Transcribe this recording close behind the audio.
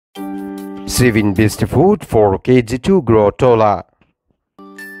7 best food for kids to grow taller.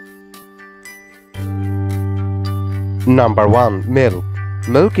 Number 1. Milk.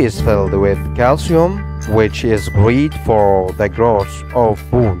 Milk is filled with calcium, which is great for the growth of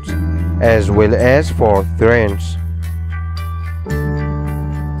bones, as well as for joints.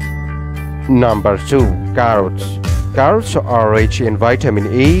 Number 2. Carrots. Carrots are rich in vitamin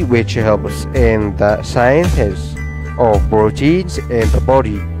A, which helps in the synthesis of proteins in the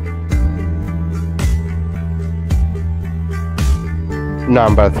body.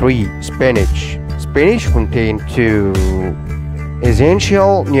 Number 3. Spinach. Spinach contains 2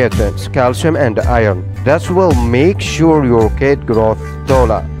 essential nutrients, calcium and iron, that will make sure your kid grows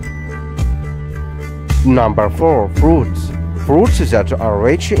taller. Number 4. Fruits. Fruits that are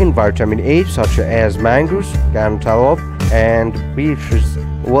rich in vitamin A, such as mangoes, cantaloupe, and peaches,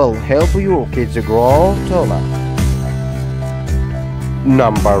 will help your kids grow taller.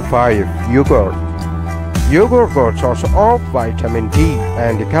 Number 5. Yogurt. Yogurt got source of vitamin D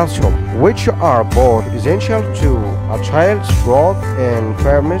and calcium, which are both essential to a child's growth and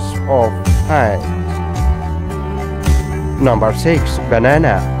firmness of hand. Number 6.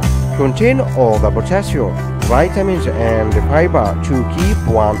 Banana. Contain all the potassium, vitamins and fiber to keep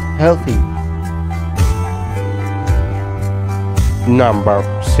one healthy. Number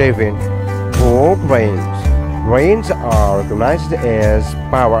 7. Whole grains. Grains are recognized as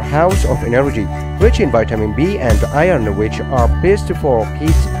powerhouse of energy, rich in vitamin B and iron, which are best for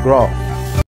kids' growth.